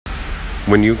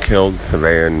When you killed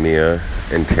Savea and Mia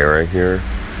and Tara here,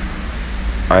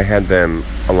 I had them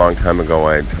a long time ago.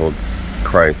 I told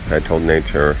Christ, I told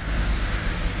nature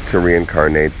to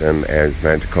reincarnate them as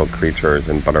magical creatures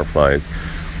and butterflies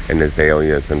and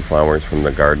azaleas and flowers from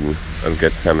the Garden of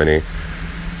Gethsemane,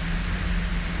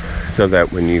 so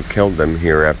that when you killed them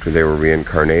here after they were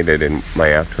reincarnated in my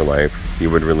afterlife, you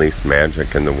would release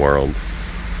magic in the world.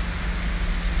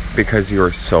 Because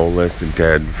you're soulless,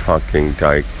 dead, fucking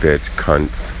dyke, bitch,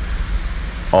 cunts.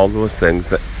 All those things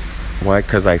that... Why?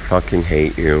 Because I fucking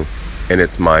hate you. And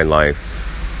it's my life.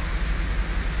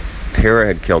 Tara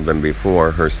had killed them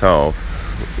before herself,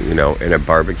 in a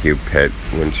barbecue pit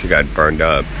when she got burned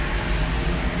up,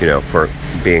 for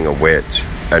being a witch,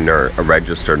 a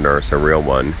registered nurse, a real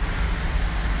one,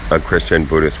 a Christian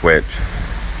Buddhist witch.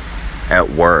 At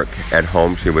work, at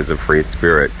home, she was a free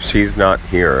spirit. She's not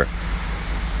here.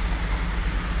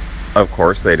 Of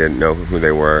course, they didn't know who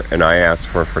they were, and I asked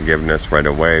for forgiveness right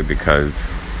away because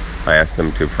I asked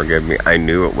them to forgive me. I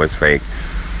knew it was fake.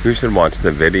 You should watch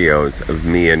the videos of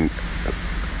me and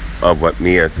of what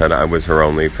Mia said I was her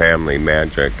only family,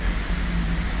 magic.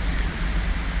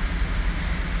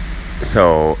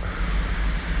 So,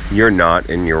 you're not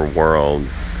in your world.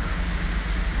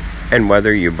 And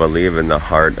whether you believe in the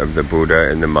heart of the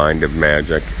Buddha and the mind of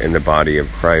magic and the body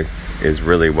of Christ is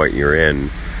really what you're in.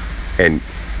 And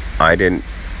I didn't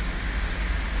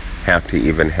have to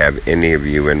even have any of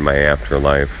you in my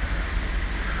afterlife.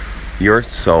 You're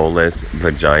soulless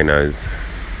vaginas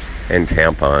and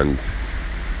tampons.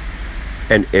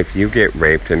 And if you get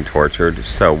raped and tortured,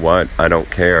 so what? I don't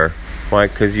care. Why?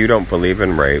 Because you don't believe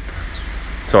in rape.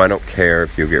 So I don't care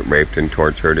if you get raped and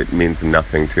tortured. It means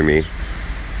nothing to me.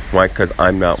 Why? Because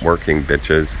I'm not working,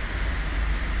 bitches.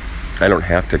 I don't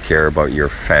have to care about your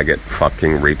faggot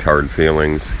fucking retard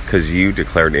feelings, because you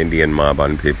declared Indian mob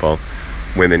on people.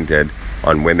 Women did.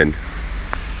 On women.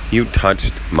 You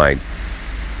touched my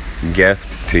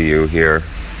gift to you here.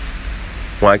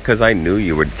 Why? Because I knew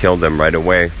you would kill them right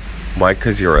away. Why?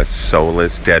 Because you're a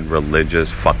soulless, dead,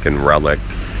 religious fucking relic.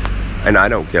 And I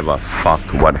don't give a fuck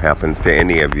what happens to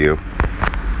any of you.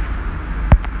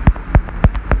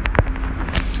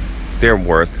 They're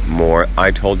worth more. I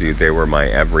told you they were my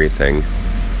everything.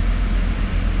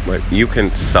 But you can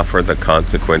suffer the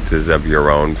consequences of your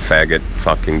own faggot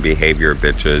fucking behavior,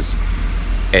 bitches.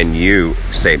 And you,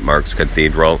 St. Mark's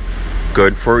Cathedral,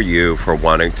 good for you for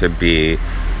wanting to be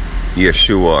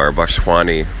Yeshua or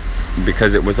Vashwani,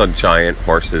 because it was a giant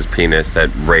horse's penis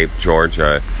that raped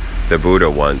Georgia, the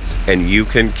Buddha, once. And you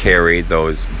can carry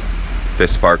the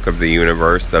spark of the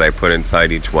universe that I put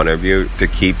inside each one of you to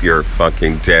keep your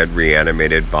fucking dead,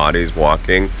 reanimated bodies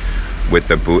walking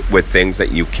with things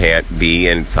that you can't be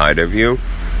inside of you,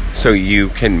 so you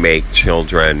can make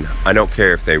children. I don't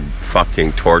care if they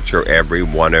fucking torture every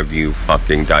one of you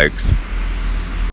fucking dykes.